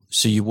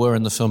So you were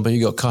in the film, but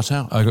you got cut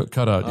out? I got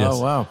cut out, yes.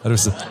 Oh, wow. It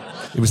was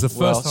the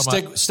first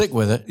time stick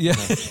with it. Yeah,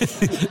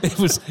 it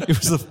was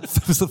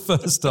the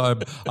first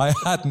time I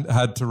hadn't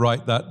had to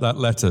write that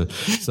letter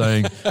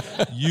saying,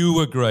 you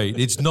were great.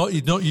 It's not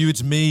you,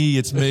 it's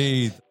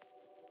me.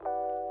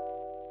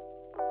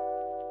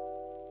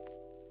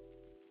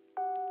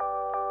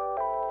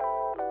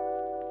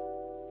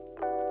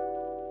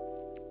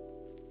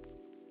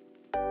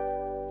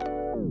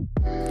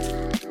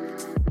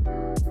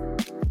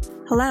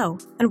 Hello,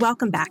 and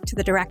welcome back to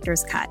The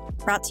Director's Cut,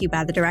 brought to you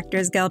by the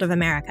Directors Guild of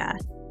America.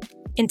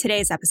 In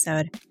today's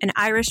episode, an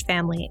Irish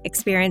family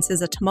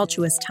experiences a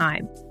tumultuous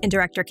time in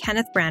director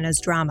Kenneth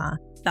Branagh's drama,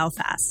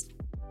 Belfast.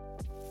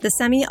 The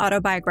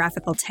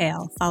semi-autobiographical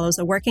tale follows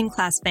a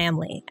working-class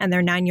family and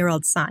their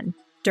 9-year-old son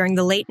during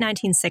the late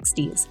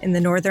 1960s in the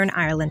Northern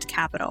Ireland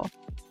capital,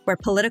 where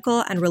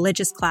political and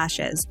religious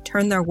clashes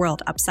turned their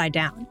world upside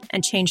down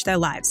and changed their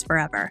lives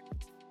forever.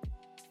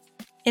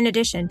 In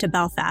addition to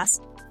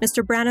Belfast,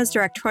 Mr. Branagh's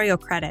directorial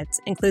credits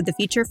include the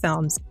feature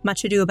films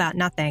Much Ado About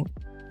Nothing,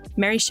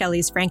 Mary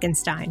Shelley's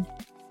Frankenstein,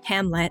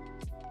 Hamlet,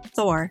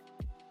 Thor,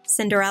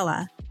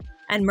 Cinderella,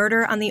 and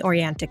Murder on the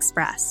Orient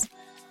Express.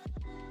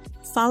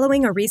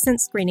 Following a recent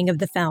screening of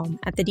the film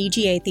at the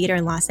DGA Theatre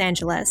in Los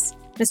Angeles,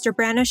 Mr.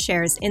 Branagh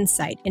shares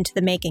insight into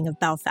the making of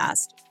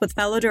Belfast with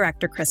fellow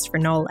director Christopher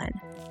Nolan.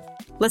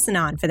 Listen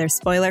on for their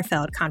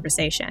spoiler-filled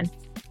conversation.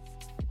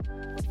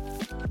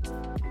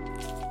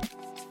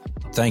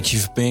 Thank you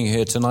for being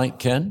here tonight,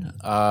 Ken,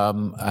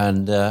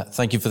 and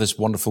thank you for this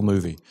wonderful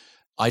movie.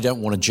 I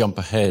don't want to jump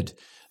ahead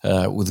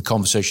with the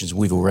conversations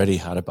we've already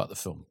had about the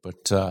film,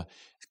 but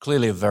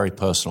clearly a very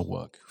personal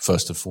work,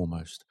 first and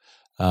foremost.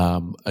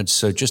 And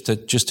so just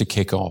to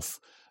kick off,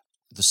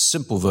 the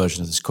simple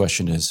version of this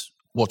question is,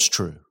 what's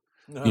true?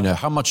 No. You know,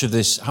 how much of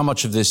this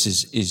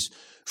is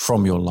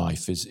from your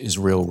life, is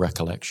real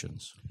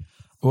recollections?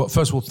 Well,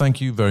 first of all,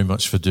 thank you very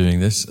much for doing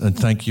this, and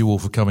thank you all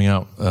for coming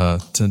out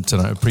tonight.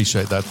 I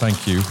appreciate that.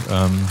 Thank you.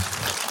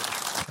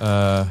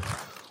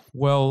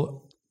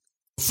 Well,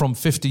 from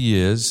 50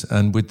 years,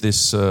 and with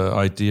this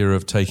idea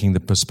of taking the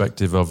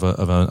perspective of a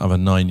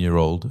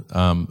 9-year-old,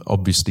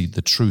 obviously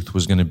the truth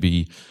was going to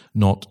be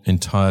not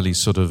entirely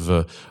sort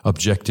of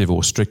objective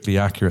or strictly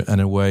accurate. And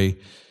in a way,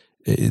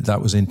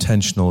 that was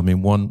intentional. I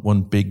mean,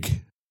 one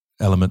big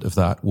element of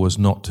that was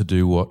not to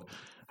do what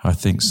I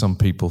think some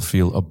people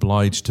feel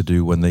obliged to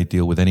do when they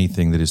deal with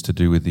anything that is to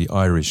do with the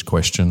Irish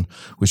question,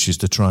 which is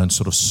to try and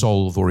sort of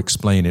solve or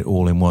explain it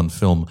all in one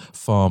film.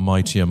 Far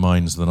mightier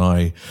minds than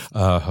I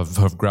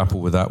have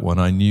grappled with that one.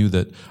 I knew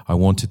that I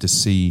wanted to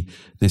see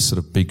this sort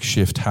of big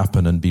shift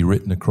happen and be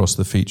written across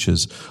the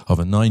features of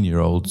a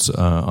 9-year-old's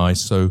eye.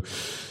 So,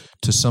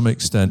 to some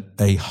extent,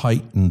 a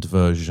heightened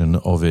version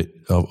of it,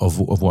 of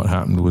what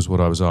happened, was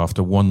what I was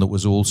after. One that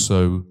was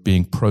also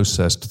being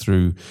processed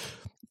through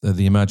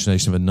the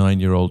imagination of a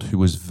 9-year-old who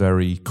was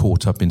very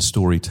caught up in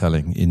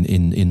storytelling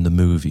in the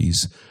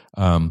movies.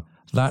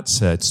 That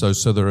said, so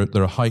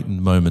there are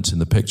heightened moments in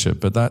the picture.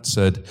 But that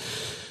said,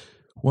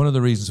 one of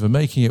the reasons for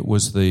making it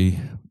was the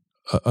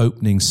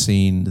opening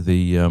scene,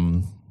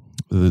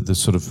 the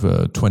sort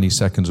of 20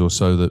 seconds or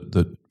so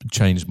that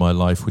changed my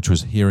life, which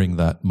was hearing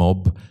that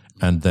mob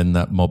and then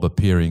that mob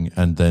appearing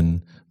and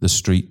then the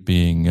street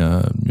being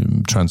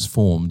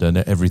transformed and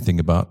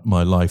everything about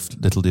my life,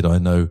 little did I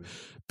know,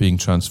 being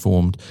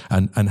transformed,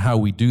 and how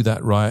we do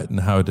that right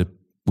and how it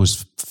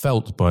was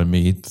felt by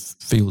me. It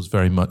feels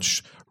very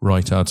much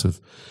right out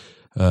of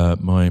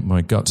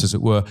my guts, as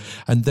it were.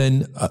 And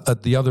then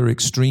at the other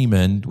extreme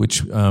end,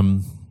 which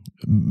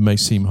may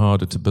seem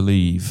harder to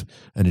believe,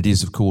 and it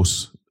is, of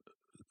course,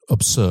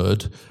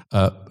 absurd,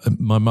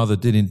 my mother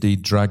did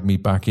indeed drag me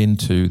back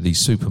into the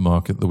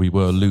supermarket that we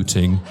were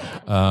looting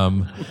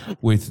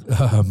with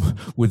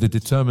the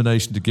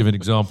determination to give an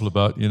example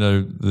about, you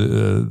know,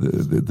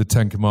 the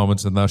 10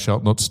 Commandments and thou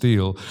shalt not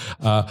steal,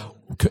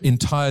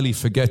 entirely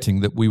forgetting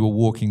that we were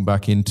walking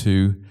back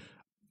into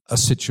a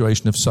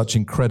situation of such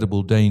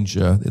incredible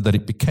danger that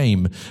it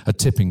became a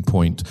tipping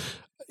point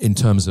in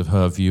terms of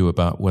her view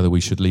about whether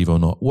we should leave or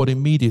not. What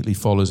immediately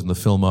follows in the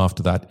film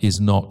after that is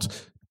not,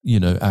 you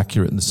know,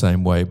 accurate in the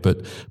same way,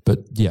 but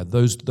yeah,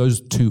 those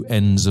two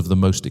ends of the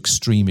most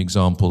extreme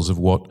examples of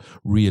what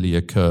really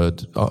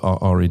occurred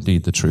are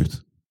indeed the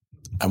truth.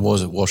 And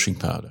was it washing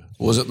powder?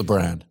 Was it the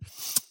brand?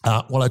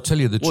 Well, I tell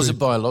you the truth. Was it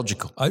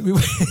biological? It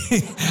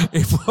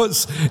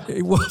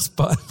was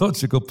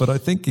biological, but I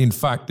think, in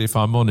fact, if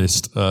I'm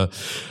honest,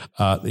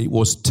 it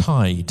was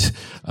Tide.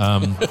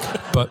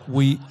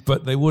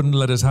 But they wouldn't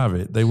let us have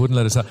it. They wouldn't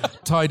let us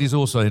have. Tide is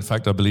also, in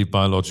fact, I believe,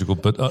 biological.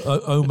 But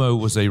Omo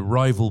was a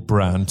rival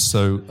brand,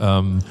 so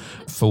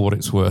for what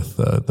it's worth,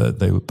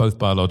 they were both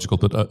biological,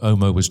 but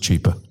Omo was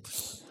cheaper.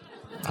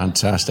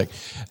 Fantastic.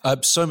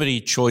 So many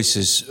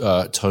choices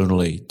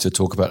tonally to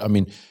talk about. I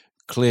mean,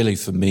 clearly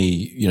for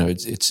me, you know,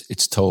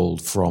 it's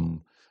told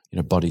from, you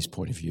know, Buddy's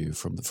point of view,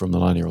 from the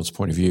 9-year-old's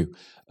point of view.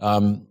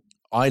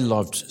 I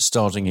loved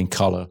starting in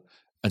colour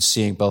and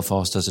seeing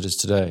Belfast as it is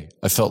today,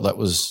 I felt that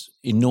was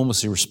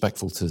enormously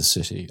respectful to the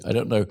city. I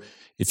don't know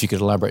if you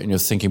could elaborate on your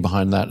thinking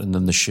behind that, and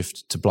then the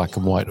shift to black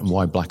and white, and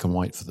why black and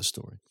white for the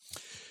story.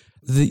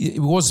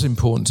 It was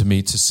important to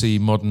me to see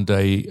modern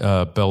day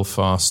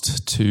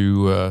Belfast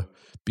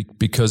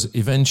because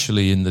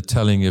eventually in the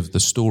telling of the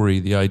story,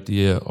 the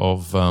idea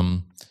of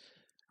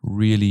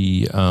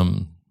really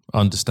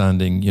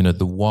understanding,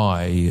 the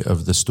why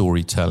of the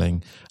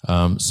storytelling.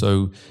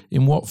 So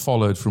in what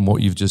followed from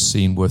what you've just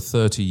seen were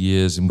 30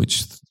 years in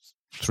which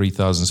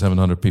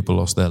 3,700 people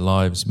lost their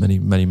lives.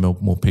 Many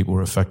more people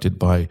were affected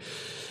by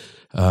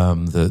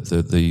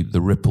the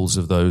ripples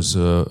of those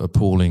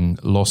appalling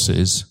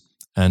losses.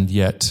 And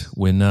yet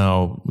we're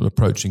now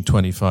approaching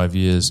 25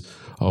 years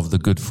of the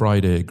Good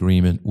Friday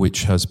Agreement,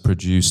 which has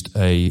produced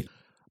a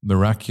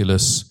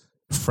miraculous,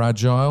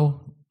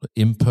 fragile,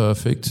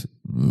 imperfect,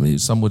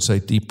 some would say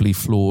deeply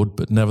flawed,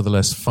 but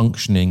nevertheless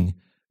functioning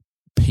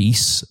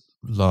peace,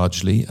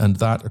 largely, and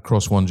that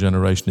across one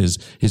generation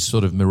is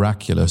sort of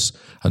miraculous.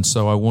 And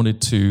so I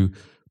wanted to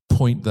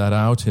point that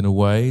out in a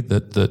way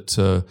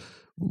that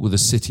with a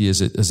city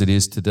as it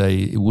is today,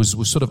 it was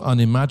sort of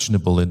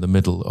unimaginable in the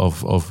middle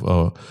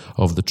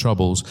of the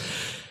Troubles.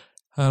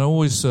 And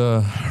always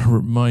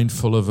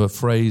mindful of a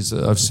phrase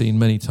I've seen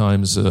many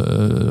times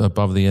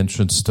above the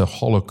entrance to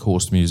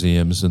Holocaust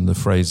museums, and the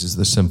phrase is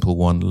the simple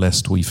one,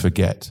 lest we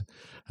forget.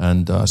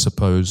 And I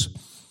suppose,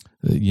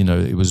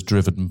 it was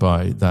driven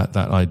by that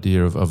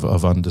idea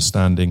of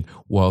understanding,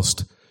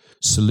 whilst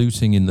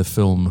saluting in the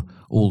film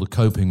all the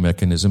coping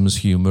mechanisms,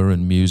 humor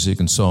and music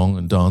and song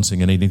and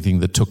dancing and anything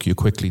that took you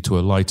quickly to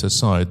a lighter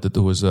side, that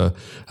there was a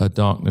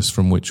darkness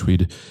from which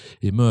we'd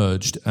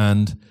emerged.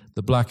 And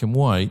the black and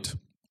white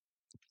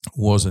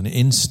was an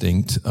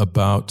instinct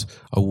about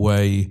a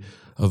way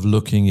of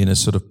looking in a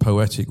sort of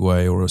poetic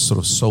way or a sort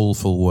of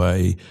soulful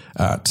way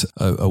at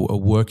a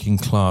working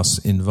class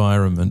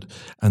environment,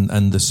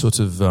 and the sort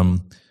of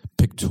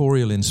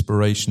pictorial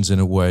inspirations in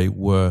a way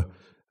were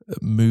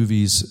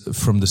movies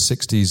from the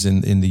 60s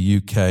in the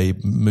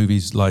UK,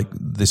 movies like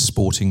This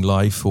Sporting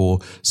Life or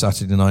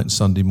Saturday Night and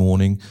Sunday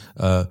Morning,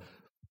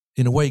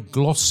 in a way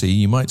glossy,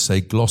 you might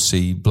say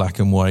glossy black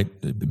and white,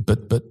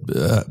 but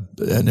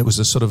and it was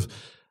a sort of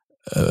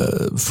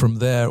from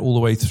there all the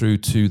way through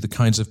to the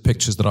kinds of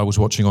pictures that I was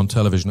watching on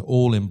television,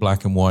 all in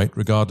black and white,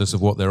 regardless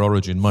of what their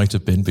origin might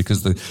have been,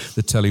 because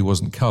the telly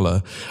wasn't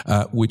colour,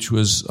 which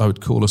was, I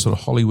would call, a sort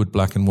of Hollywood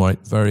black and white,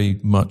 very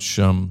much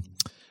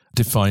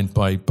defined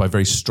by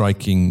very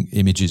striking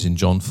images in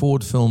John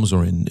Ford films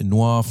or in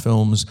noir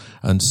films.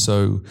 And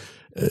so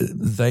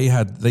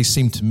they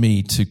seemed to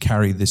me to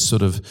carry this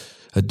sort of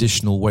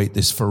additional weight,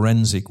 this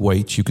forensic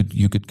weight. You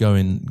could go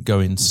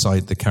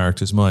inside the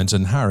characters' minds.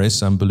 And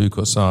Harris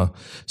Ambalukos, our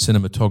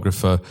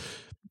cinematographer,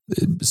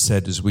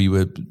 said as we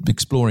were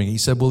exploring, he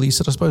said, I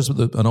suppose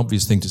an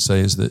obvious thing to say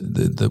is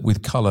that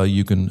with colour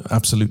you can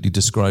absolutely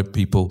describe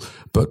people,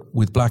 but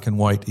with black and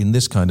white in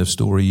this kind of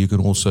story you can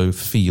also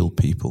feel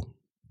people.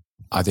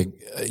 I think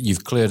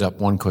you've cleared up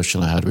one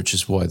question I had, which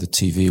is why the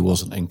TV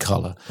wasn't in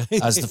colour,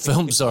 as the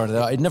films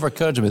are. It never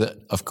occurred to me that,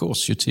 of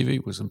course, your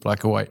TV was in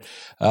black and white.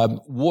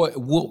 What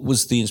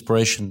was the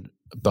inspiration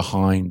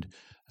behind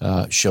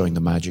showing the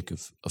magic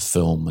of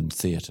film and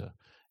theatre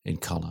in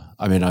colour?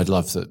 I mean, I'd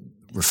love that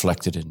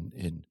reflected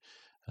in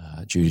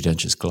Judi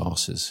Dench's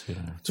glasses.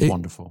 It's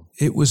wonderful.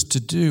 It was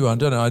to do, I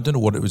don't know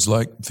what it was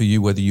like for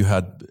you, whether you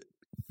had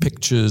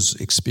pictures,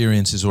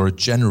 experiences, or a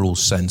general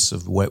sense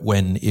of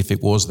when, if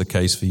it was the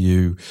case for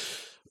you,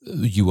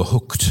 you were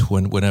hooked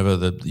whenever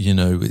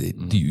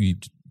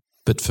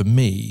but for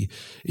me,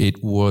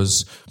 it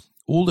was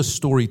all the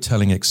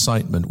storytelling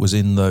excitement was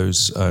in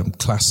those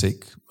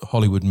classic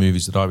Hollywood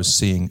movies that I was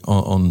seeing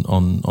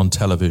on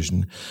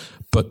television,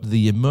 but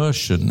the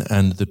immersion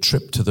and the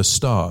trip to the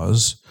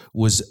stars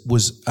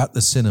was at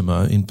the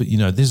cinema.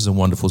 This is a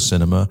wonderful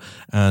cinema,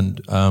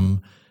 and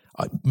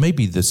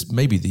maybe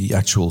the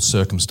actual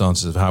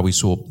circumstances of how we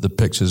saw the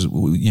pictures,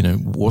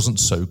 wasn't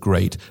so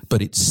great,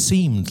 but it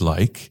seemed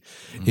like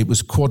it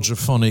was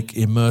quadraphonic,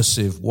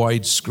 immersive,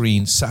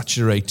 widescreen,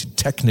 saturated,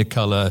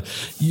 technicolor,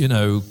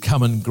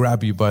 come and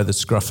grab you by the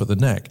scruff of the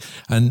neck.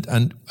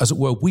 And as it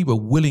were, we were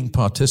willing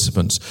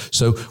participants.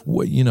 So,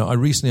 I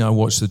recently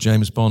watched the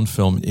James Bond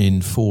film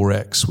in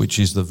 4X, which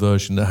is the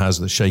version that has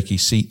the shaky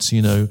seats,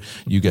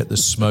 you get the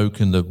smoke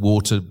and the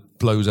water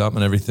blows up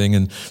and everything,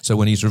 and so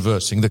when he's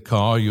reversing the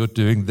car, you're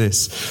doing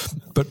this.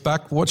 But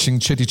back watching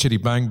Chitty Chitty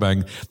Bang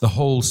Bang, the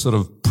whole sort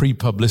of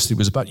pre-publicity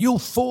was about, you'll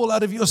fall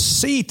out of your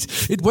seat.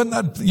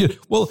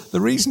 The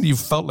reason you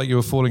felt like you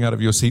were falling out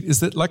of your seat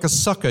is that, like a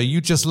sucker, you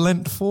just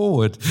leant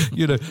forward,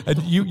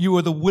 and you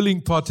were the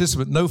willing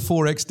participant. No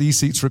 4XD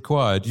seats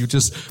required.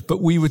 But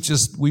we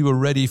were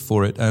ready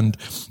for it, and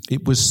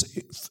it was.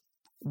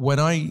 When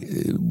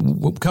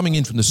coming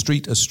in from a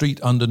street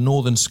under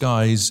northern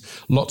skies,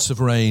 lots of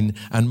rain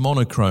and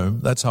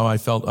monochrome, that's how I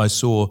felt I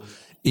saw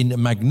in a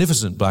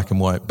magnificent black and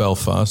white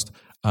Belfast.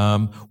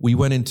 We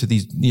went into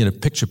these,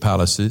 picture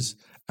palaces,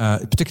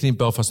 particularly in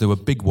Belfast, there were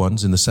big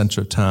ones in the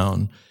centre of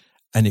town.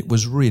 And it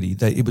was really,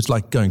 it was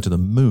like going to the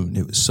moon.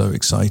 It was so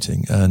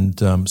exciting.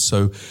 And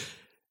so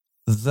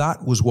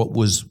that was what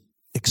was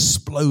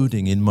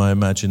exploding in my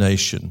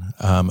imagination.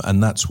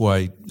 And that's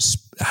why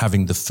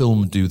having the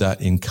film do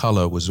that in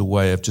color was a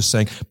way of just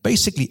saying,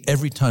 basically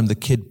every time the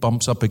kid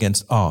bumps up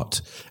against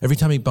art, every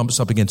time he bumps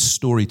up against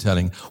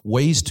storytelling,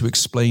 ways to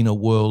explain a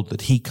world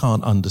that he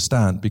can't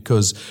understand,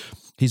 because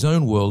his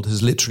own world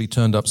has literally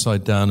turned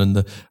upside down.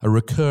 And a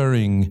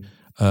recurring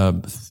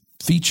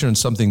feature and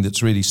something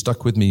that's really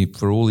stuck with me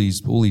for all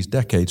these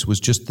decades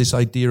was just this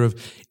idea of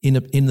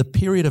in the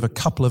period of a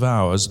couple of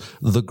hours,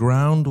 the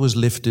ground was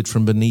lifted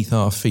from beneath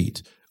our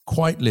feet.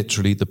 Quite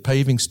literally, the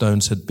paving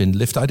stones had been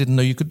lifted. I didn't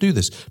know you could do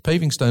this.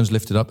 Paving stones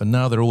lifted up, and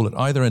now they're all at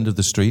either end of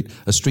the street,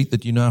 a street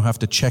that you now have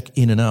to check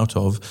in and out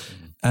of.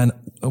 And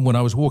when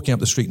I was walking up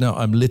the street now,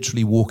 I'm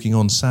literally walking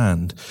on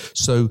sand.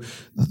 So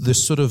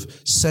this sort of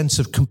sense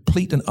of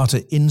complete and utter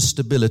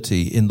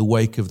instability in the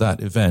wake of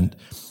that event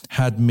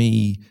had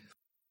me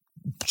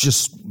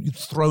just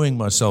throwing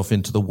myself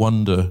into the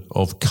wonder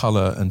of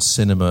color and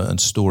cinema and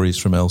stories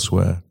from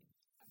elsewhere.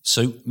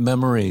 So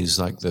memories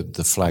like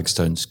the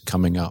flagstones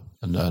coming up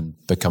and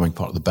becoming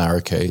part of the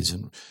barricades.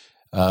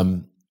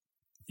 And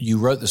you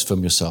wrote this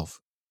film yourself,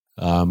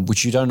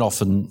 which you don't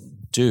often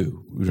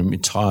do,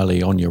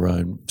 entirely on your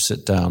own,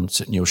 sit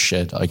in your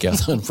shed, I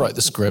gather, and write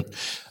the script.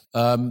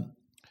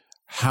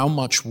 How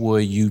much were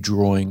you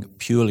drawing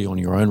purely on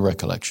your own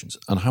recollections?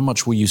 And how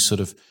much were you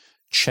sort of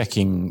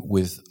checking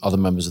with other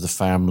members of the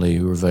family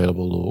who were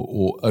available,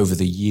 or over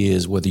the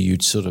years, whether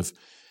you'd sort of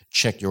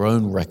check your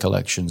own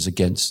recollections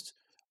against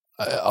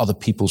other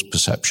people's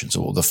perceptions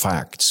or the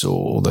facts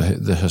or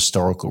the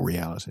historical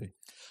reality?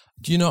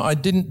 Do you know, I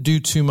didn't do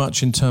too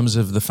much in terms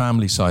of the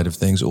family side of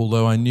things,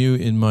 although I knew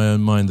in my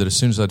own mind that as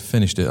soon as I'd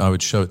finished it, I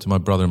would show it to my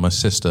brother and my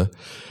sister.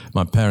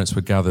 My parents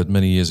were gathered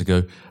many years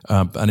ago,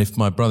 and if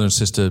my brother and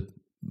sister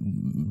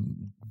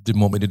didn't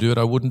want me to do it,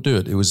 I wouldn't do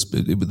it. It was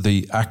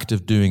the act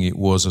of doing it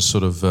was a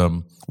sort of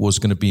was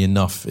going to be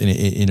enough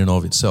in and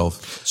of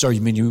itself. Sorry,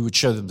 you mean you would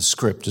show them the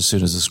script as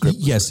soon as the script?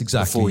 Yes,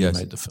 exactly. Before you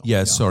made the film.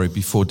 Yeah, sorry,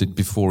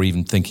 before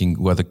even thinking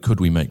whether could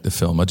we make the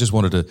film. I just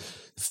wanted to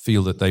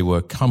feel that they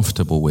were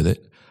comfortable with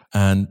it,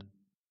 and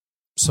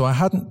so I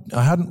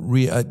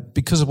hadn't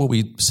because of what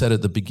we said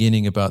at the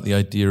beginning about the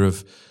idea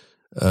of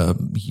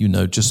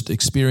just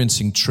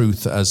experiencing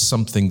truth as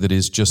something that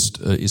is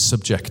just is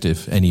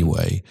subjective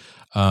anyway.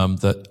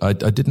 That I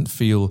didn't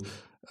feel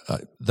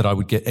that I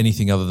would get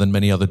anything other than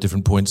many other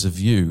different points of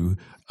view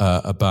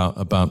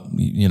about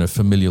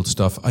familial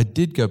stuff. I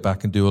did go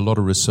back and do a lot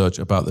of research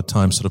about the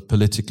time, sort of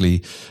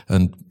politically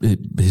and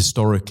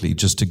historically,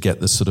 just to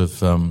get the sort of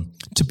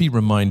to be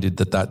reminded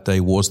that day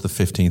was the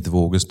 15th of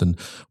August, and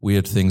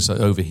weird things like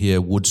over here,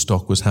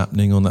 Woodstock was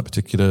happening on that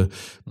particular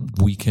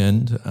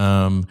weekend.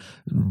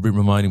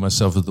 Reminding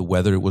myself of the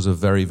weather. It was a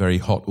very, very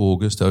hot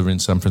August over in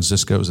San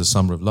Francisco. It was a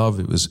summer of love.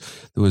 There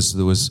was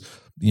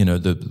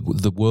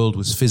the world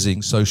was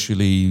fizzing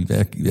socially,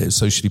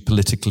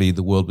 politically.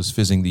 The world was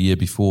fizzing the year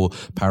before,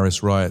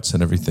 Paris riots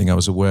and everything. I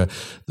was aware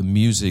the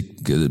music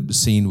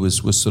scene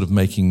was sort of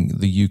making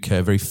the UK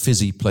a very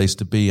fizzy place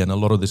to be, and a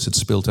lot of this had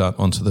spilt out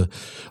onto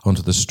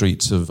the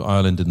streets of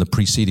Ireland in the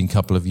preceding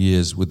couple of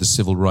years with the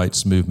civil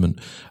rights movement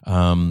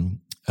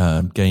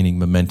gaining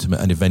momentum,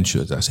 and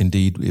eventually, as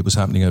indeed it was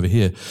happening over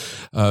here.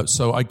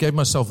 So I gave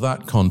myself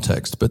that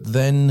context, but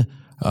then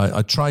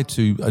I tried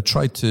to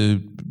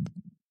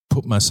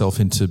put myself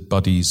into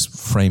Buddy's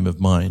frame of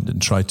mind and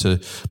try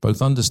to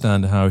both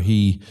understand how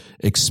he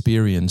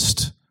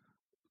experienced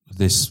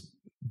this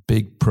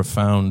big,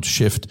 profound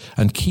shift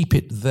and keep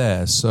it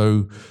there.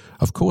 So,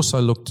 of course, I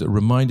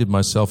reminded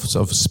myself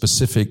of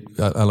specific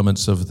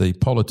elements of the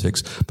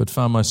politics, but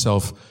found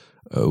myself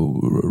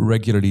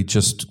regularly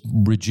just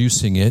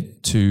reducing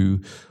it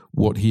to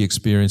what he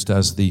experienced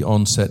as the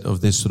onset of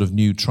this sort of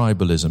new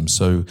tribalism.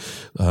 So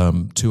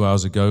 2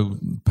 hours ago,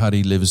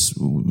 Paddy lives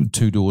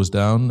 2 doors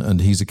down, and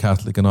he's a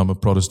Catholic and I'm a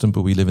Protestant,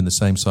 but we live in the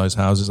same size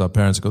houses. Our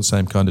parents have got the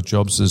same kind of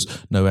jobs. There's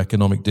no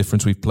economic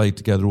difference. We've played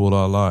together all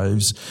our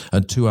lives.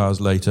 And 2 hours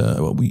later,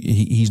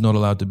 he's not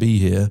allowed to be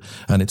here,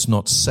 and it's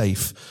not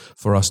safe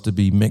for us to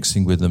be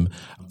mixing with them.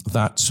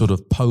 That sort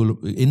of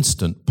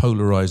instant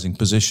polarizing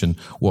position,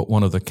 what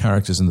one of the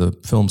characters in the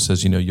film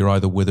says, you're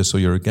either with us or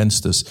you're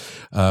against us,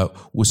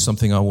 was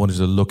something I wanted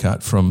to look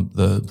at from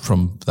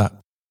that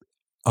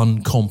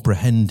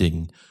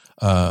uncomprehending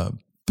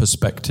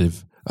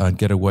perspective and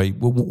get away.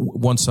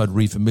 Once I'd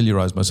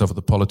refamiliarized myself with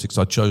the politics,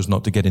 I chose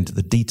not to get into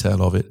the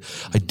detail of it.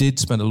 I did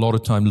spend a lot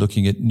of time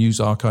looking at news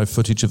archive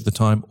footage of the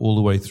time, all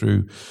the way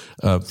through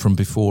from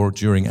before,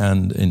 during,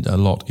 and a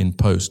lot in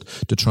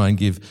post, to try and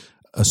give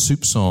a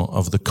soupçon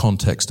of the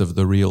context of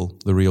the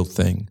real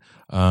thing.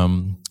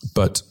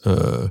 But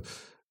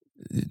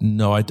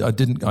no, I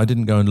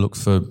didn't go and look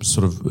for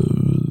sort of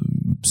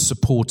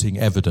supporting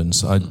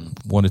evidence. I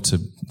wanted to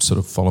sort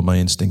of follow my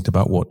instinct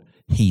about what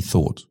he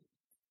thought.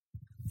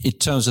 In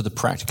terms of the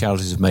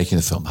practicalities of making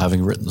the film,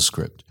 having written the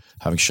script,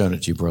 having shown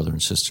it to your brother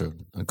and sister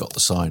and got the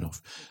sign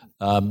off,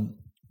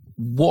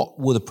 what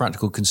were the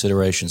practical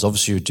considerations?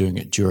 Obviously, you're doing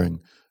it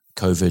during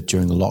COVID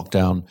during the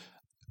lockdown.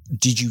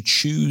 Did you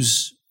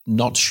choose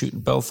not to shoot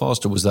in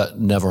Belfast, or was that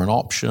never an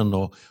option?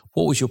 Or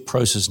what was your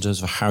process in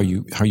terms of how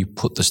you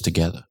put this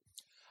together?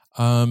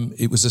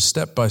 It was a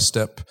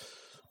step-by-step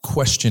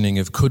questioning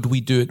of could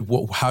we do it?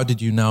 How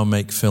did you now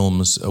make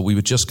films? We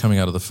were just coming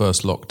out of the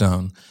first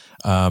lockdown.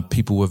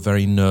 People were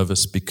very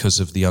nervous because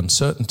of the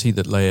uncertainty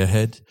that lay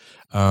ahead.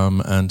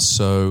 And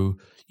so,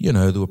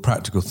 there were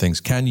practical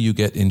things. Can you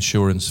get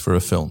insurance for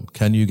a film?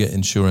 Can you get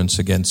insurance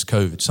against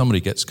COVID?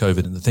 Somebody gets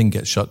COVID and the thing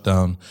gets shut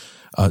down.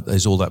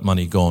 Is all that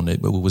money gone?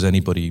 Was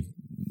anybody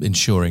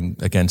insuring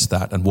against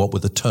that? And what were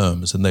the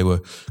terms? And they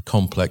were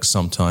complex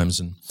sometimes.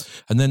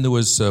 And then there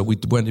was, we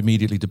went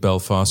immediately to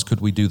Belfast.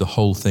 Could we do the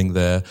whole thing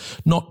there?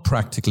 Not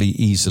practically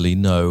easily,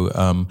 no.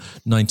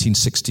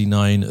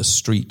 1969, a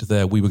street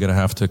there, we were going to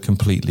have to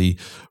completely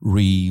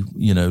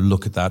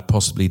look at that,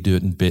 possibly do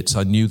it in bits.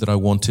 I knew that I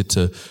wanted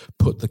to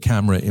put the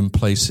camera in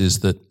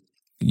places that,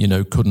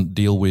 couldn't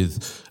deal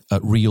with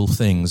real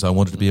things. I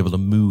wanted to be able to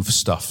move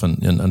stuff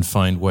and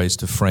find ways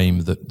to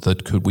frame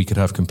that we could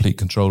have complete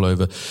control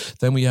over.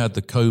 Then we had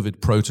the COVID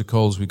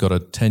protocols. We've got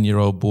a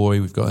 10-year-old boy.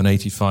 We've got an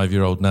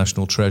 85-year-old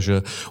national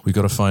treasure. We've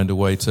got to find a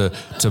way to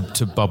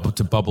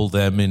bubble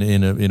them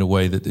in a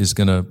way that is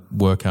going to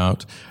work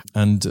out.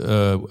 And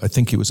I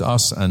think it was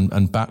us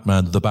and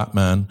Batman, The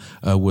Batman,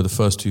 were the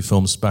first two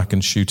films back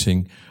and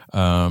shooting.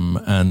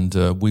 And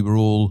we were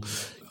all,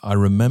 I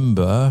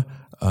remember,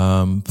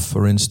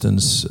 for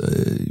instance,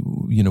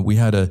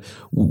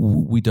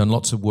 we'd done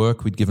lots of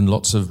work. We'd given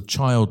lots of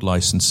child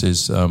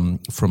licenses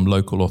from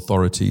local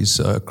authorities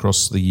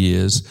across the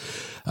years.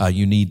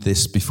 You need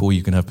this before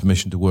you can have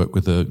permission to work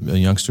with a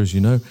youngster, as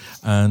you know.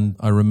 And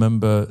I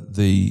remember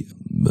the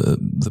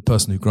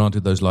person who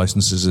granted those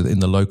licenses in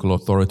the local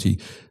authority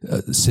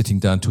sitting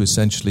down to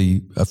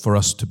essentially for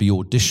us to be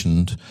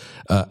auditioned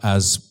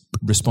as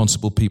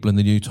responsible people in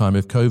the new time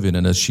of COVID.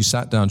 And as she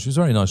sat down, she was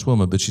a very nice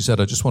woman, but she said,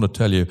 I just want to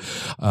tell you,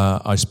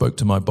 I spoke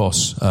to my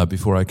boss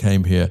before I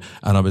came here,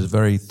 and I was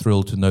very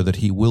thrilled to know that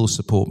he will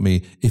support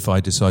me if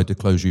I decide to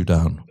close you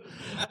down.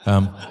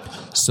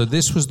 So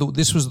this was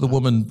the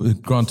woman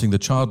granting the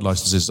child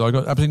licenses. So I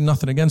got absolutely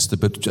nothing against it,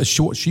 but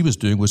what she was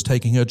doing was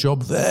taking her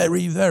job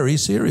very, very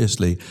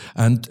seriously,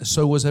 and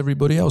so was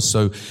everybody else.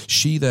 So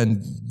she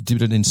then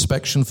did an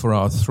inspection for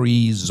our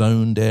 3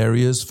 zoned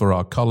areas, for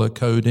our color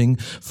coding,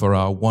 for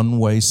our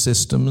one-way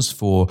systems,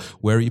 for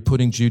where are you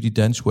putting Judi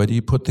Dench, where do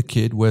you put the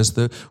kid, where's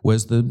the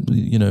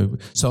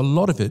So a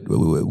lot of it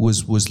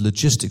was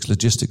logistics,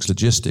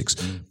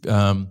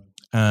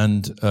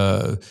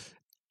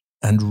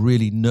 and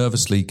really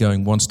nervously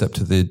going one step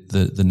to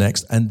the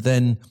next. And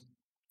then,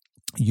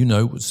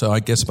 so I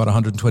guess about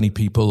 120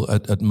 people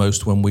at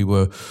most when we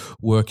were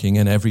working,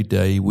 and every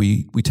day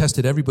we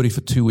tested everybody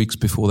for 2 weeks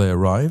before they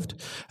arrived,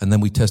 and then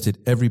we tested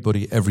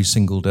everybody every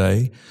single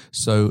day.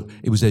 So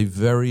it was a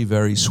very,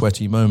 very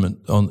sweaty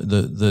moment on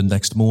the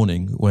next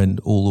morning when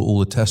all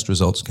the test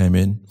results came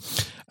in.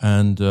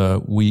 And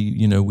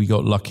we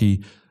got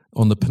lucky.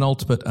 On the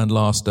penultimate and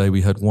last day,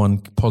 we had one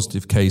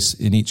positive case.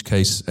 In each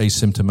case,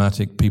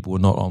 asymptomatic. People were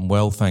not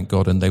unwell, thank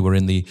God, and they were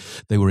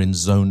in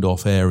zoned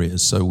off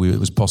areas, so it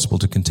was possible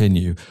to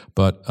continue.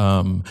 But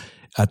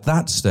at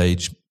that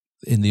stage,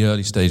 in the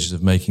early stages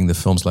of making the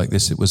films like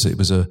this, it was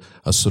a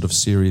sort of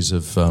series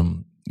of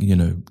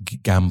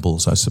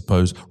gambles, I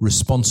suppose,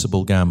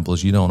 responsible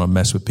gambles. You don't want to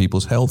mess with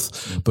people's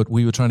health, but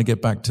we were trying to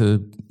get back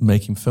to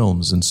making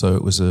films, and so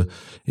it was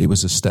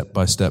a step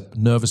by step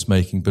nervous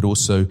making, but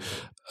also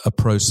a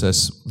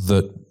process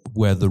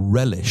where the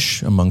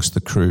relish amongst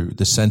the crew,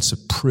 the sense of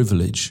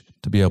privilege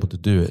to be able to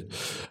do it,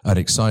 and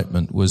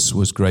excitement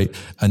was great.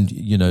 And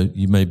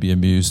you may be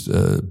amused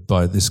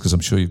by this because I'm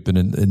sure you've been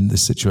in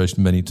this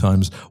situation many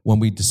times. When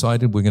we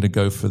decided we're going to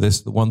go for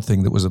this, the one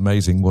thing that was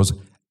amazing was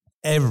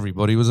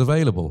everybody was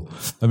available.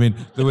 I mean,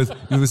 there was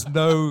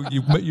no,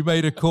 you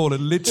made a call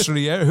and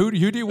literally, who do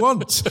you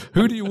want?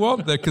 Who do you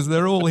want there? Because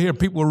they're all here.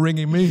 People were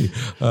ringing me.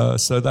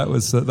 So that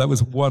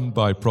was one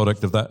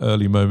byproduct of that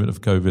early moment of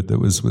COVID that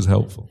was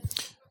helpful.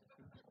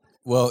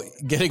 Well,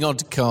 getting on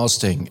to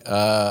casting,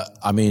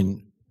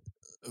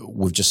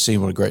 we've just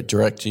seen what a great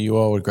director you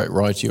are, what a great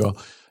writer you are.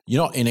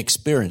 You're not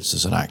inexperienced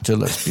as an actor,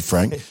 let's be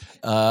frank.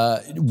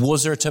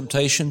 Was there a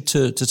temptation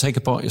to take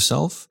a part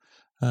yourself?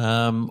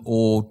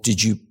 Or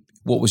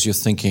what was your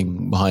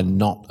thinking behind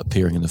not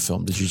appearing in the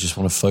film? Did you just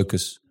want to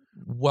focus?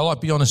 Well, I'll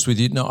be honest with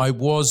you. No,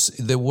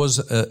 there was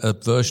a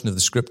version of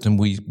the script, and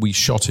we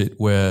shot it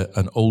where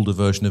an older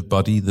version of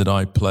Buddy that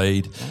I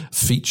played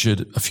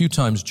featured a few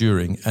times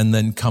during, and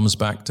then comes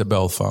back to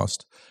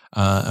Belfast.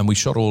 And we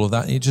shot all of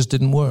that, and it just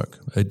didn't work.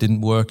 It didn't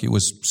work. It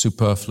was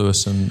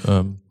superfluous.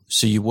 And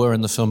so you were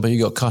in the film, but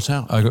you got cut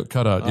out? I got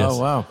cut out, yes.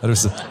 Oh, wow.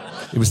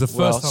 It was the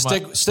first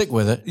time. Stick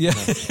with it. Yeah,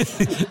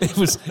 it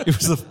was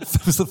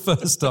the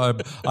first time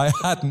I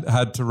hadn't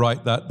had to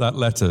write that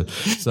letter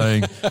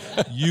saying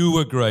you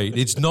were great.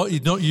 It's not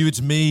you.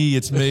 It's me.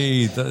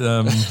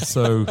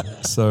 So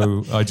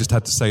I just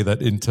had to say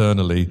that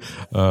internally.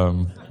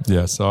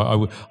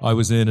 So I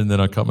was in, and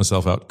then I cut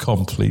myself out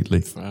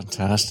completely.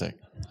 Fantastic.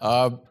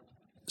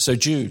 So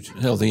Jude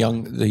Hill, the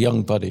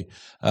young buddy,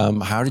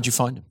 how did you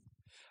find him?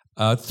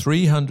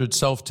 300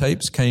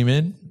 self-tapes came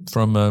in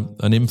from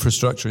an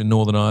infrastructure in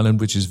Northern Ireland,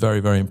 which is very,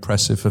 very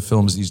impressive for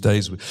films these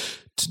days.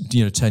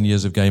 10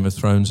 years of Game of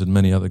Thrones and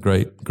many other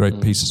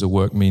great pieces of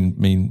work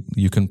mean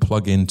you can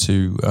plug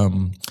into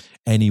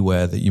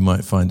anywhere that you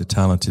might find a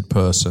talented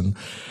person.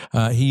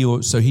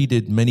 He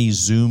did many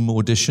Zoom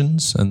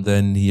auditions, and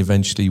then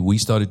we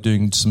started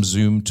doing some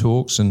Zoom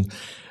talks, and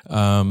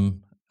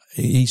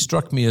he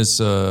struck me as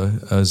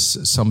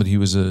somebody who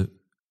was a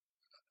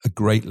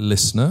great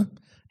listener.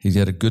 He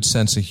had a good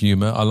sense of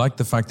humor. I liked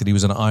the fact that he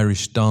was an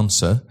Irish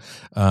dancer.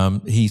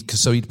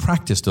 So he'd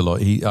practiced a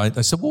lot. I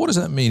said, well, what does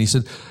that mean? He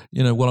said,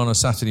 on a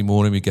Saturday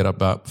morning, we get up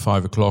about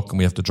 5:00 and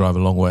we have to drive a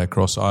long way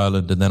across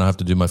Ireland. And then I have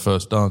to do my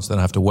first dance. Then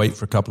I have to wait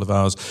for a couple of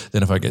hours.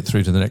 Then if I get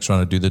through to the next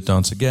round, I do the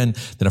dance again.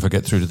 Then if I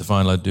get through to the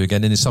final, I do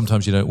again. And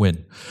sometimes you don't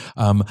win.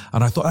 And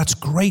I thought, that's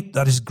great.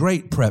 That is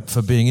great prep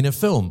for being in a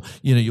film.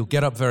 You'll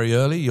get up very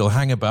early. You'll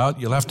hang about.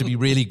 You'll have to be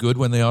really good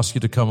when they ask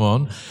you to come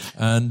on.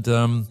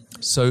 And,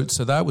 so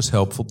that was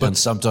helpful. And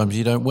sometimes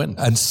you don't win.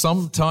 And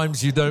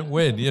sometimes you don't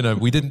win.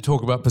 We didn't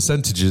talk about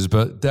percentages,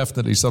 but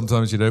definitely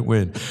sometimes you don't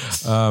win.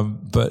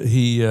 But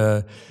he,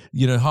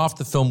 half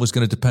the film was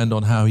going to depend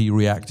on how he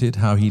reacted,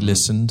 how he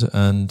listened,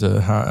 and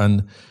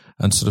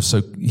sort of.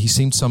 So he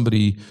seemed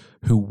somebody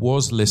who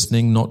was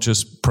listening, not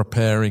just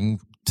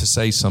preparing to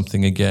say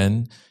something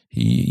again.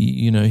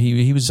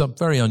 He was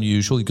very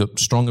unusual. He got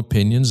strong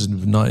opinions,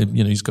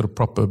 and he's got a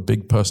proper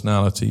big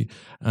personality.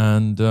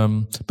 And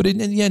but in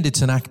the end,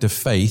 it's an act of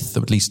faith.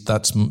 At least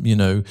that's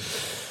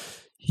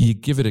you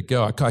give it a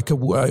go. I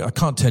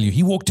can't tell you.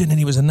 He walked in and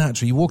he was a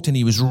natural. He walked in,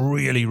 he was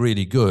really,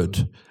 really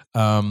good.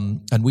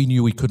 And we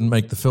knew we couldn't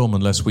make the film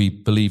unless we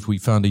believed we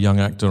found a young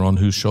actor on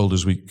whose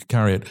shoulders we could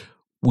carry it.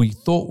 We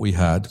thought we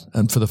had,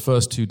 and for the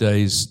first 2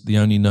 days, the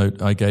only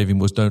note I gave him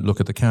was don't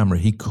look at the camera.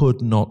 He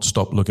could not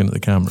stop looking at the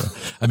camera.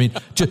 I mean,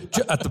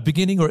 at the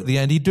beginning or at the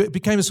end, it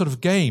became a sort of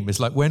game. It's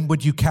like, when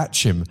would you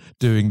catch him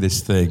doing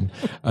this thing?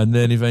 And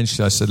then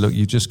eventually I said, look,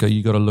 you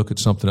got to look at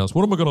something else.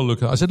 What am I going to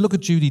look at? I said, look at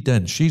Judi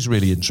Dench. She's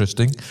really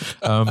interesting.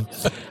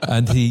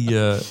 And he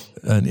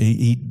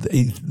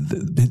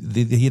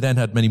then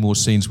had many more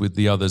scenes with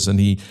the others, and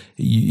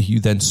you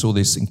then saw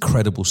this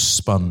incredible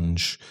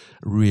sponge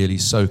really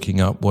soaking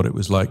up what it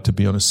was like to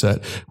be on a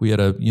set. We had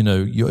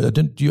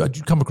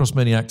you come across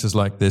many actors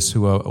like this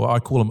who are, I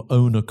call them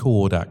own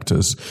accord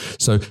actors.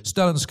 So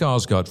Stellan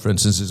Skarsgård, for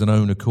instance, is an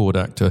own accord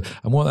actor.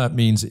 And what that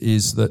means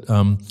is that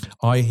I'm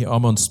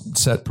on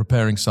set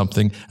preparing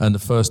something, and the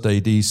first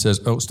AD says,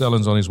 oh,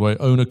 Stellan's on his way,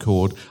 own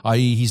accord,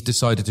 i.e. he's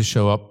decided to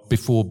show up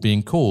before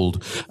being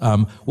called.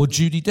 Well,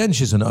 Judi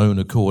Dench is an own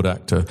accord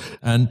actor.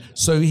 And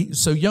so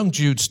young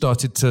Jude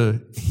started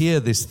to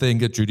hear this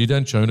thing at Judi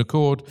Dench, own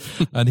accord,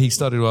 and he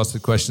started to ask the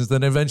questions.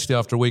 Then eventually,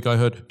 after a week, I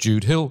heard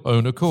Jude Hill,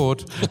 own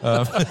accord.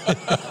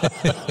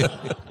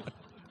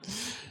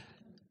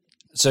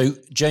 So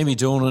Jamie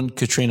Dornan,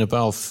 Katrina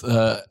Balfe,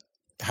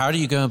 how do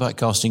you go about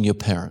casting your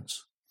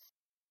parents?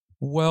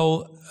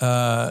 Well,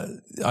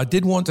 I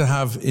did want to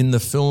have in the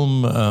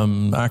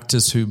film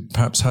actors who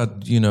perhaps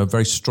had,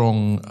 very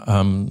strong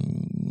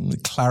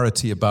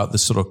clarity about the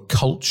sort of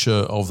culture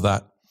of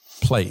that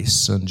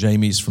place. And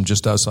Jamie's from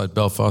just outside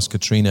Belfast.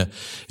 Katrina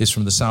is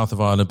from the south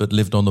of Ireland, but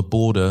lived on the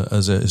border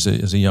as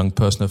a young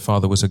person. Her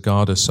father was a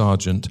Garda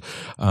sergeant.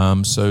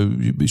 So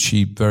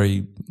she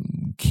very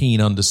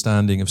keen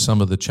understanding of some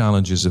of the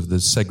challenges of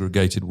the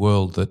segregated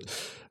world that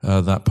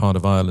that part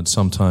of Ireland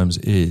sometimes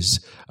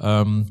is.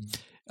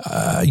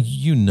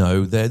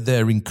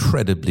 They're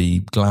incredibly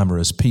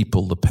glamorous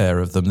people, the pair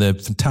of them. They're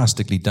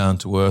fantastically down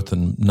to earth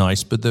and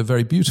nice, but they're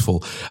very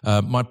beautiful.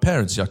 My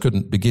parents, I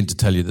couldn't begin to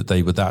tell you that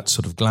they were that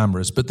sort of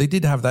glamorous, but they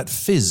did have that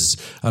fizz,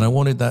 and I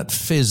wanted that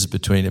fizz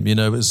between them.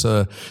 It was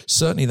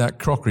certainly that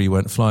crockery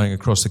went flying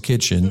across the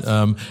kitchen,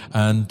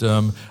 and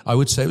I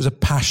would say it was a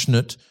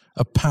passionate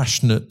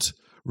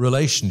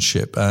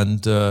relationship,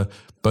 and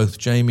both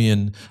Jamie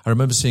and I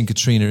remember seeing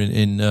Katrina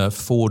in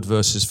Ford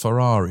versus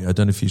Ferrari. I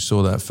don't know if you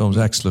saw that film. It's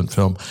an excellent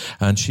film.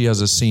 And she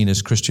has a scene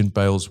as Christian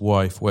Bale's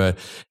wife where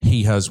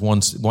he has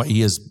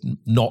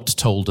not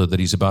told her that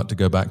he's about to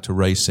go back to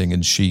racing,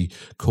 and she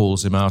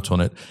calls him out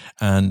on it.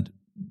 And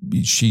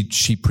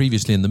she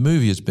previously in the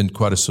movie has been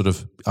quite a sort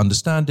of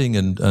understanding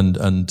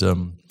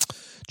and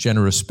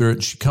generous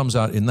spirit. She comes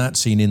out in that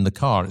scene in the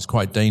car. It's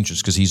quite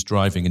dangerous because he's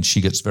driving, and she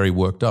gets very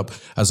worked up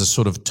as a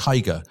sort of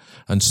tiger.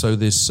 And so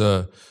this.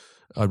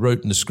 I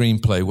wrote in the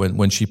screenplay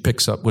when she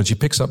picks up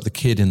the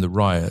kid in the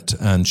riot,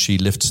 and she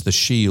lifts the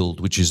shield,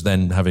 which is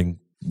then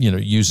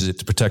uses it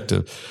to protect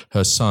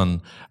her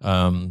son.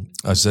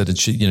 I said, and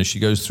she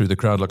goes through the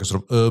crowd like a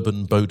sort of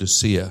urban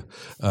Bodicea.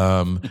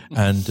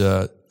 And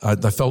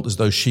I felt as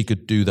though she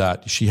could do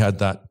that. She had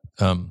that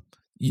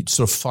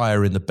sort of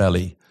fire in the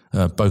belly.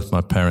 Both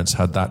my parents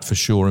had that for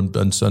sure,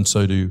 and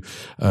so do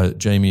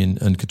Jamie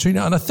and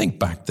Katrina. And I think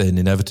back then,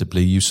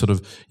 inevitably, you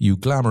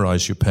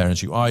glamorize your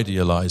parents, you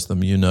idealize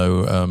them,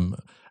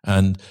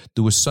 And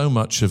there was so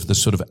much of the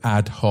sort of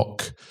ad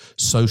hoc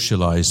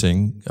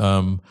socializing,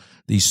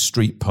 these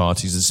street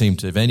parties that seemed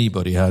to, if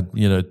anybody had,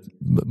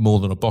 more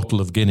than a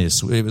bottle of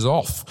Guinness, it was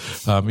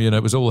off.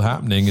 It was all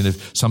happening. And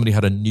if somebody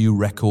had a new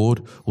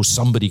record or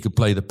somebody could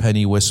play the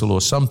penny whistle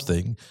or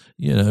something,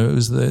 it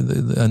was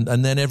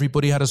and then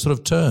everybody had a sort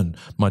of turn.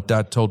 My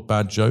dad told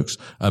bad jokes,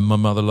 and my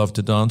mother loved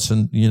to dance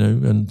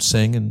and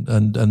sing,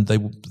 and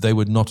they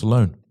were not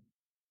alone.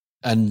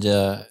 And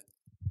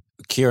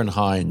Ciarán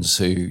Hinds,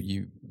 who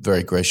you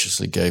very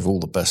graciously gave all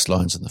the best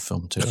lines in the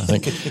film to, I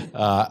think,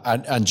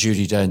 and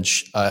Judi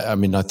Dench.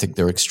 I think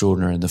they're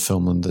extraordinary in the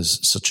film, and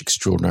there's such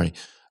extraordinary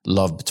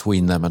love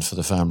between them and for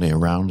the family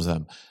around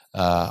them.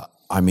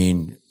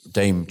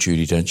 Dame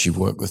Judi Dench, you've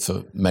worked with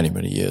for many,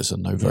 many years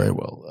and know very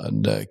well.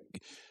 And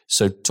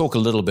so talk a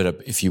little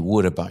bit, if you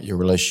would, about your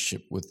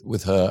relationship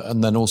with her,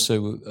 and then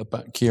also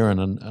about Ciarán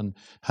and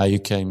how you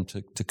came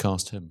to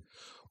cast him.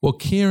 Well,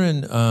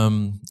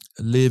 Ciarán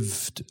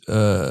lived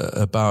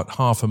about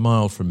half a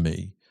mile from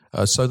me.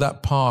 So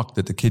that park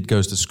that the kid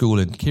goes to school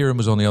in, Ciarán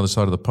was on the other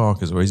side of the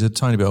park as well. He's a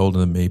tiny bit older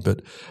than me,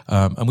 but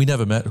and we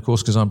never met, of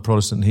course, because I'm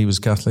Protestant and he was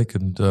Catholic,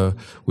 and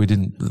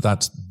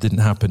that didn't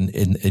happen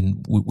in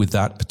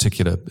that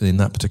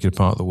particular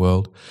part of the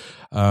world.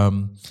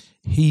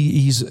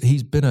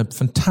 He's been a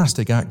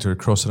fantastic actor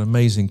across an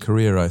amazing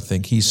career, I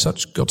think. He's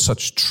got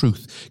such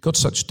truth, got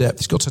such depth,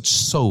 he's got such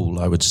soul,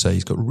 I would say.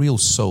 He's got real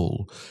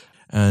soul.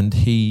 And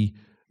so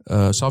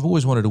I've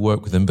always wanted to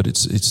work with him, but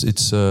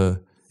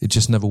it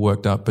just never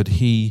worked out. But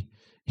he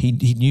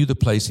knew the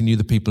place, he knew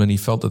the people, and he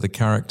felt that the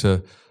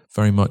character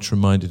very much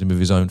reminded him of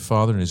his own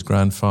father and his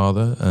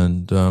grandfather.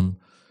 And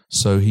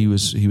so he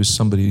was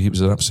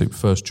an absolute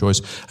first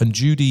choice. And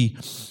Judi,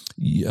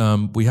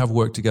 we have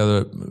worked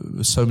together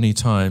so many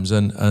times,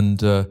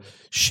 and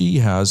she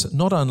has,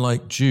 not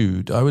unlike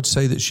Jude, I would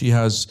say that she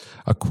has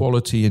a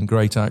quality in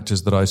great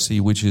actors that I see,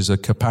 which is a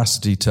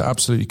capacity to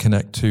absolutely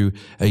connect to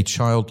a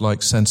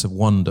childlike sense of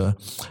wonder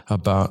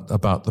about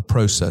the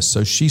process.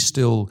 So she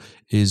still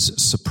is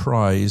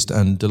surprised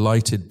and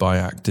delighted by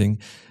acting.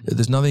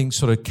 There's nothing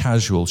sort of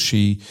casual.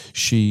 She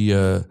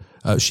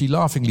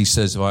laughingly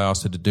says if I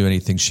asked her to do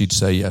anything, she'd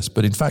say yes.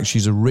 But in fact,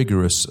 she's a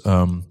rigorous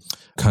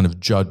kind of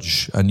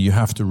judge, and you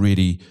have to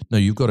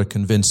you've got to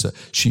convince her.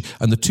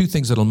 And the two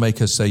things that'll make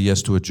her say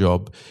yes to a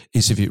job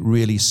is if it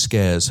really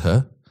scares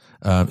her.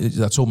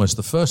 That's almost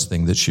the first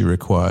thing that she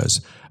requires.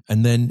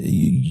 And then,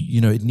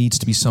 it needs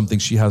to be something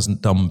she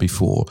hasn't done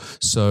before.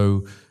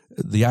 So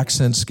the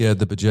accent scared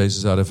the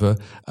bejesus out of her.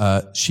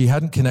 She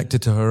hadn't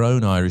connected to her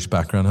own Irish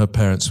background. Her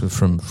parents were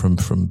from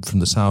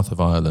the south of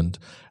Ireland.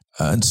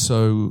 And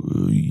so,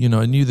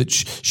 I knew that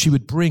she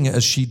would bring,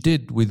 as she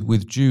did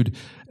with Jude,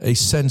 a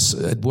sense,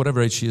 at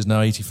whatever age she is now,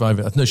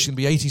 85. No, she's going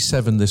to be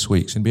 87 this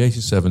week. She's going to be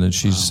 87, and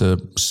she's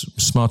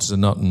smart as a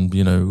nut and,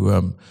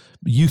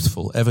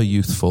 youthful, ever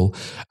youthful.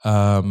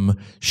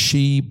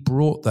 She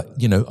brought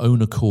that,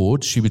 own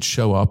accord. She would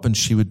show up and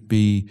she would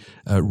be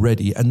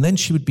ready, and then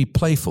she would be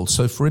playful.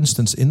 So, for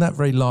instance, in that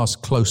very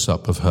last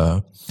close-up of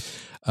her,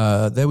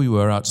 there we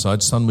were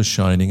outside, sun was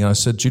shining, and I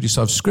said, Judy,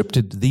 so I've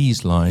scripted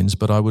these lines,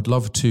 but I would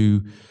love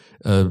to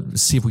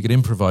see if we could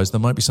improvise. There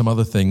might be some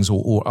other things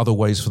or other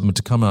ways for them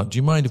to come out. Do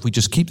you mind if we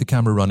just keep the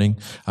camera running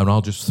and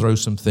I'll just throw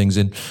some things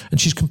in?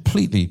 And she's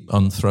completely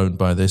unthrown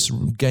by this,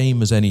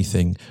 game as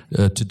anything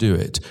to do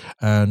it.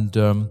 And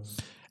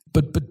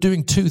but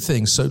doing two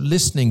things, so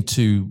listening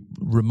to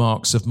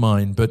remarks of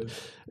mine,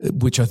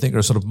 which I think are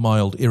a sort of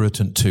mild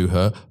irritant to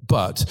her,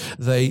 but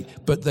they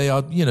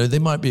are, they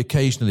might be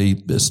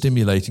occasionally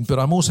stimulating, but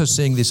I'm also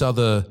seeing this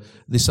other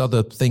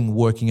thing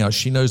working out.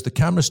 She knows the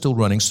camera's still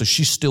running, so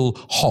she's still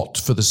hot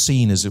for the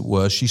scene, as it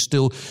were.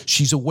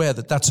 She's aware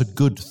that that's a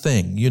good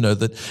thing,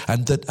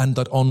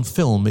 that on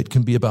film it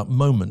can be about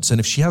moments. And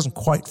if she hasn't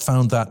quite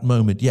found that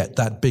moment yet,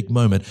 that big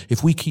moment,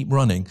 if we keep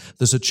running,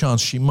 there's a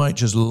chance she might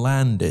just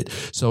land it.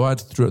 So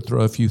I'd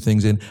throw a few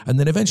things in. And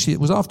then eventually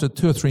it was after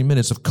 2 or 3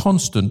 minutes of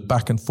constant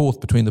back and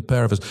forth between the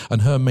pair of us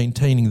and her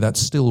maintaining that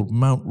still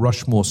Mount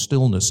Rushmore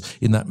stillness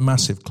in that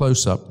massive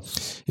close-up.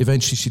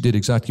 Eventually she did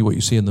exactly what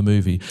you see in the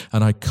movie,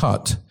 and I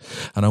cut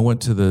and I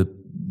went to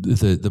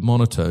the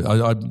monitor.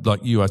 I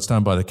like you, I'd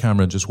stand by the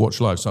camera and just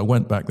watch live. So I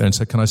went back there and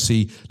said,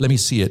 let me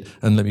see it,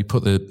 and let me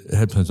put the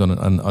headphones on.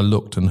 And I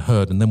looked and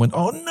heard and then went,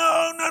 oh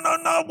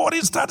no, what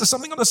is that? There's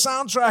something on the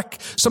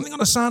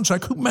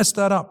soundtrack. Who messed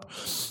that up?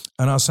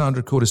 And our sound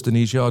recordist,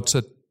 Denise Yard,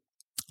 said,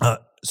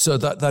 so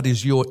that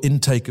is your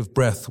intake of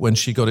breath when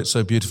she got it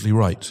so beautifully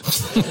right.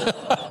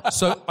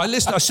 So I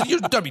listened, I said, you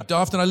don't be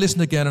daft, and I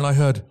listened again and I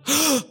heard,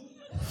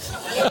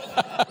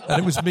 and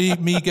it was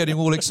me getting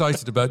all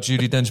excited about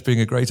Judi Dench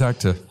being a great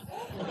actor.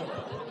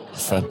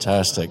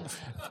 Fantastic.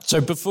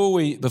 So before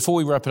we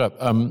wrap it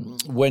up,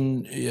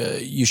 when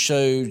you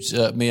showed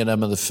me and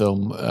Emma the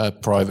film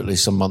privately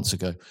some months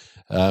ago,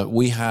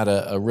 we had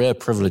a rare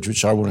privilege,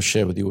 which I want to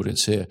share with the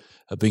audience here,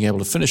 of being able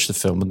to finish the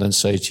film and then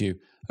say to you,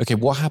 okay,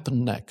 what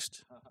happened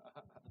next?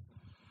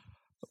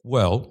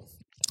 Well,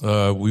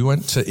 we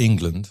went to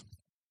England,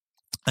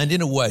 And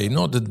in a way,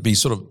 not to be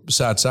sort of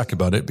sad sack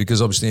about it,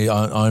 because obviously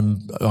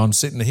I'm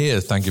sitting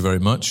here, thank you very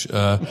much.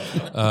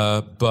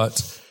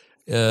 But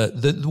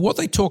what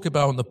they talk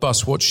about on the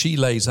bus, what she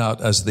lays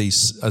out as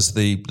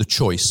the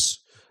choice,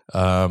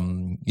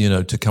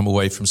 to come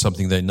away from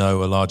something they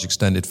know, a large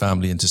extended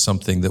family, into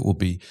something that will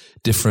be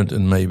different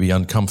and maybe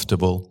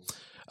uncomfortable.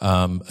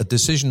 A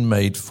decision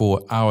made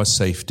for our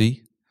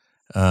safety.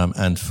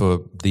 And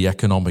for the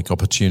economic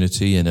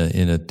opportunity in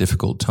a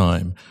difficult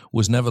time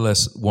was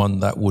nevertheless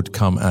one that would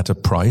come at a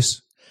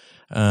price.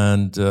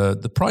 And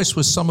the price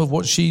was some of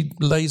what she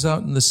lays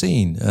out in the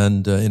scene.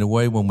 And in a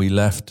way, when we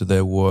left,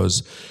 there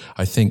was,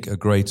 I think, a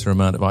greater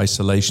amount of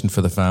isolation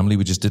for the family.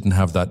 We just didn't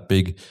have that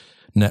big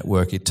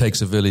network. It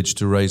takes a village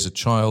to raise a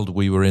child.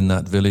 We were in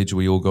that village.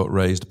 We all got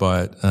raised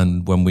by it.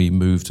 And when we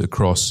moved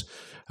across,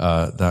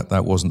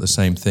 that wasn't the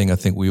same thing. I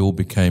think we all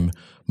became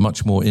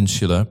much more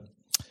insular.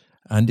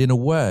 And in a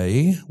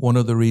way, one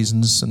of the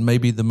reasons, and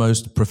maybe the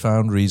most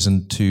profound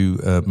reason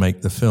to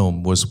make the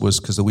film was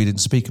because we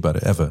didn't speak about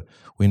it ever.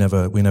 We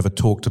never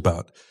talked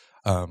about,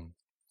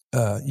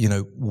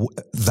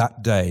 that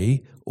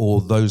day or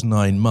those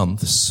 9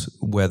 months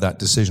where that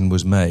decision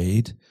was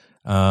made.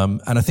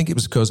 And I think it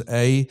was because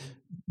they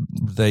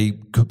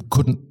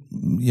couldn't,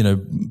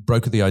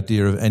 broker the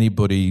idea of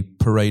anybody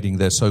parading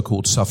their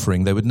so-called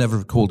suffering. They would never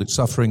have called it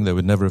suffering. They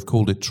would never have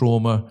called it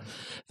trauma.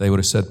 They would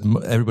have said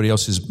everybody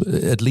else is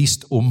at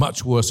least or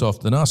much worse off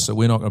than us, so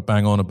we're not going to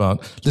bang on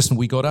about, listen,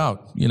 we got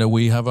out,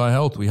 we have our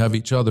health, we have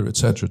each other,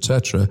 etc.,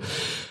 etc.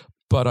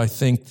 But I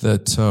think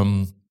that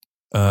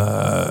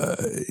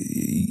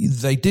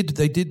they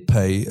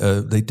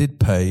did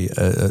pay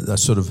a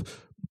sort of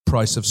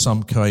price of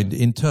some kind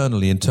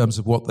internally in terms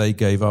of what they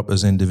gave up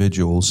as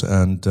individuals,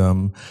 and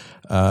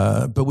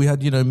but we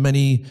had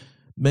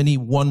many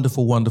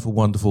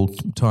wonderful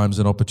times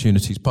and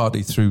opportunities,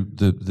 partly through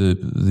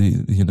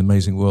the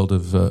amazing world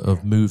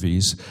of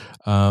movies.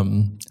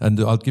 And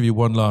I'll give you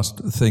one last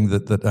thing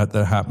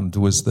that happened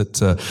was that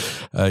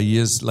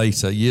years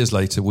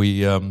later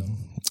we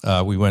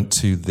went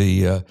to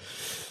the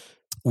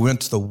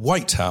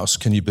White House.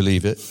 Can you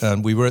believe it?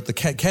 And we were at the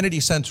Kennedy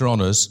Center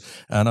Honors,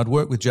 and I'd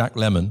worked with Jack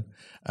Lemmon.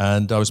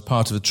 And I was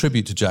part of a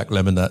tribute to Jack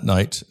Lemmon that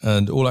night.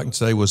 And all I can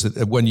say was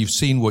that when you've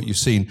seen what you've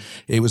seen,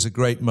 it was a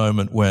great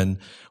moment when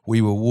we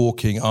were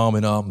walking arm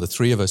in arm, the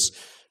three of us,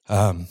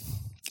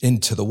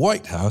 into the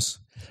White House.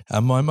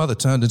 And my mother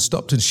turned and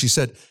stopped and she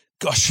said,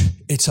 "Gosh,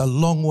 it's a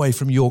long way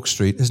from York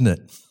Street, isn't it?"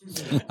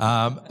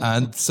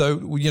 And so,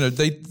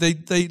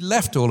 they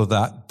left all of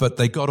that, but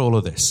they got all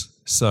of this.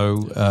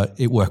 So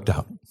it worked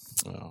out.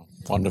 Oh,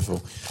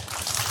 wonderful.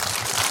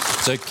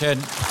 So, Ken,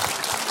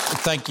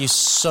 thank you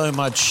so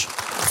much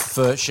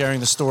for sharing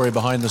the story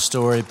behind the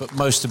story, but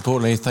most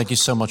importantly, thank you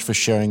so much for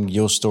sharing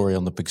your story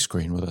on the big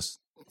screen with us.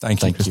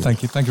 Thank you.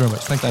 Thank you very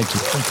much. Thank you.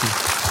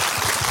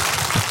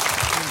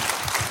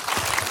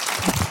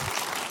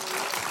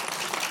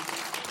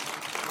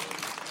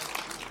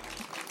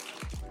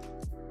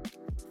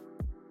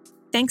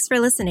 Thanks for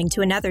listening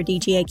to another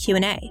DGA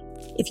Q&A.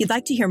 If you'd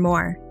like to hear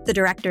more, The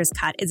Director's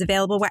Cut is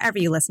available wherever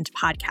you listen to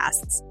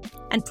podcasts.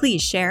 And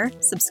please share,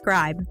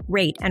 subscribe,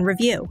 rate, and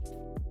review.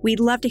 We'd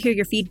love to hear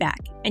your feedback,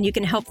 and you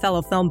can help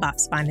fellow film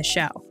buffs find the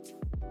show.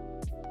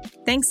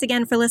 Thanks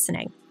again for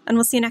listening, and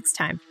we'll see you next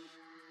time.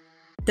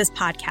 This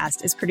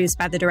podcast is produced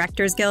by the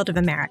Directors Guild of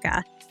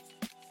America